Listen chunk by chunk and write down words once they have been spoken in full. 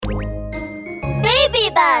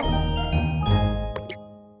bus.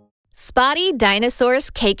 Spotty Dinosaur's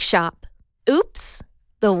Cake Shop. Oops,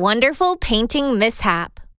 the wonderful painting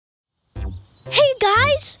mishap. Hey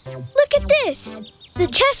guys, look at this. The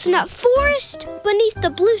Chestnut Forest beneath the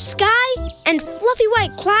blue sky and fluffy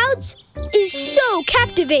white clouds is so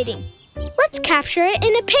captivating. Let's capture it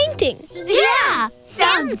in a painting. Yeah,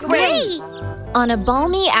 sounds great. On a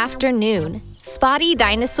balmy afternoon, Spotty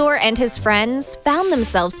Dinosaur and his friends found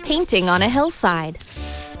themselves painting on a hillside.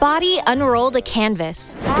 Spotty unrolled a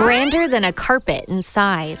canvas, grander than a carpet in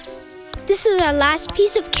size. This is our last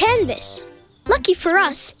piece of canvas. Lucky for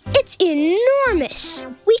us, it's enormous.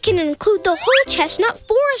 We can include the whole Chestnut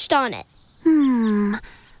Forest on it.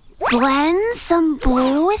 Blend some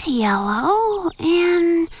blue with yellow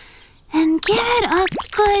and give it a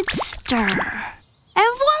good stir.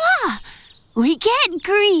 And voila! We get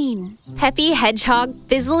green. Peppy Hedgehog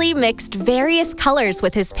busily mixed various colors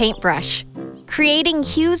with his paintbrush, creating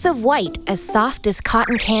hues of white as soft as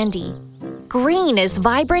cotton candy, green as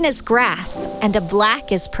vibrant as grass, and a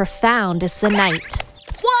black as profound as the night.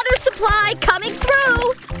 Water supply coming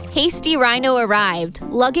through! Hasty Rhino arrived,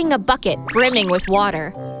 lugging a bucket brimming with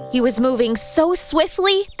water. He was moving so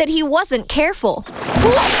swiftly that he wasn't careful.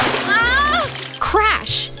 Ah!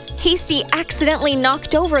 Crash! Hasty accidentally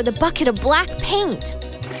knocked over the bucket of black paint.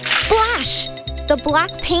 Splash! The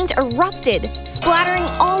black paint erupted, splattering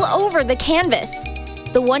all over the canvas.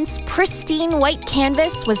 The once pristine white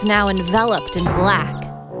canvas was now enveloped in black.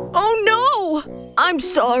 Oh no! I'm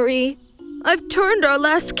sorry. I've turned our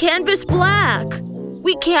last canvas black.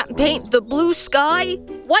 We can't paint the blue sky,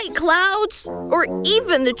 white clouds, or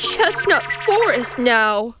even the Chestnut Forest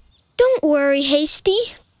now. Don't worry, Hasty.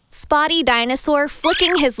 Spotty Dinosaur,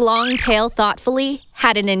 flicking his long tail thoughtfully,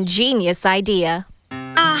 had an ingenious idea.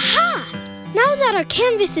 Aha! Now that our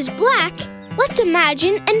canvas is black, let's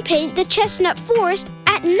imagine and paint the Chestnut Forest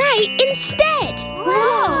at night instead.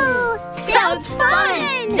 Whoa! Sounds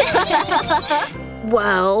fun!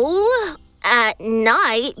 Well, at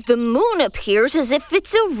night, the moon appears as if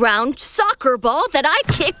it's a round soccer ball that I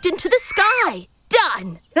kicked into the sky.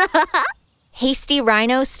 Done! Hasty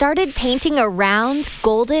Rhino started painting a round,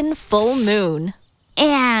 golden full moon.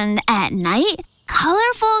 And at night,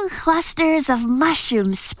 colorful clusters of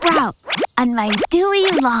mushrooms sprout on my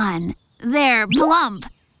dewy lawn. They're plump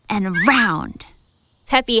and round.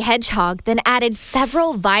 Peppy Hedgehog then added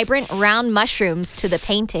several vibrant round mushrooms to the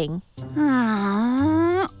painting.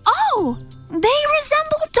 Oh, they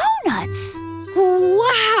resemble donuts.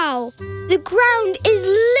 Wow! The ground is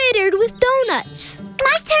littered with donuts.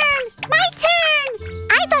 My turn! My turn!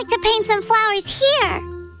 I'd like to paint some flowers here.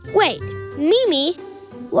 Wait, Mimi,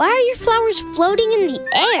 why are your flowers floating in the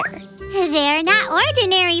air? They're not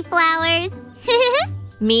ordinary flowers.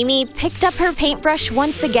 Mimi picked up her paintbrush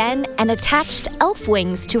once again and attached elf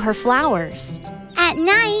wings to her flowers. At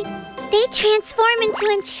night, they transform into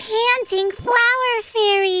enchanting flower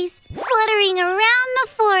fairies, fluttering around the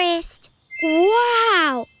forest.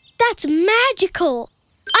 Wow! That's magical!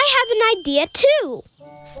 I have an idea too!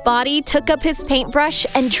 Spotty took up his paintbrush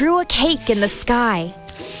and drew a cake in the sky.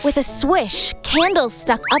 With a swish, candles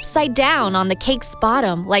stuck upside down on the cake's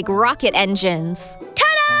bottom like rocket engines.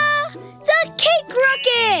 Ta-da! The cake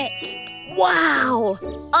rocket! Wow!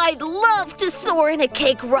 I'd love to soar in a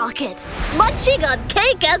cake rocket, munching on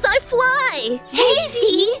cake as I fly!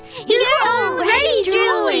 Hasty, you're already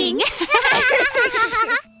drooling!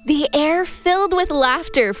 The air filled with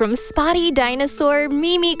laughter from Spotty Dinosaur,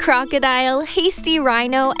 Mimi Crocodile, Hasty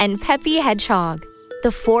Rhino, and Peppy Hedgehog.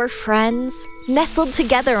 The four friends, nestled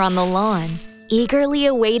together on the lawn, eagerly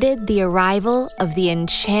awaited the arrival of the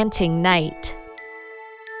enchanting night.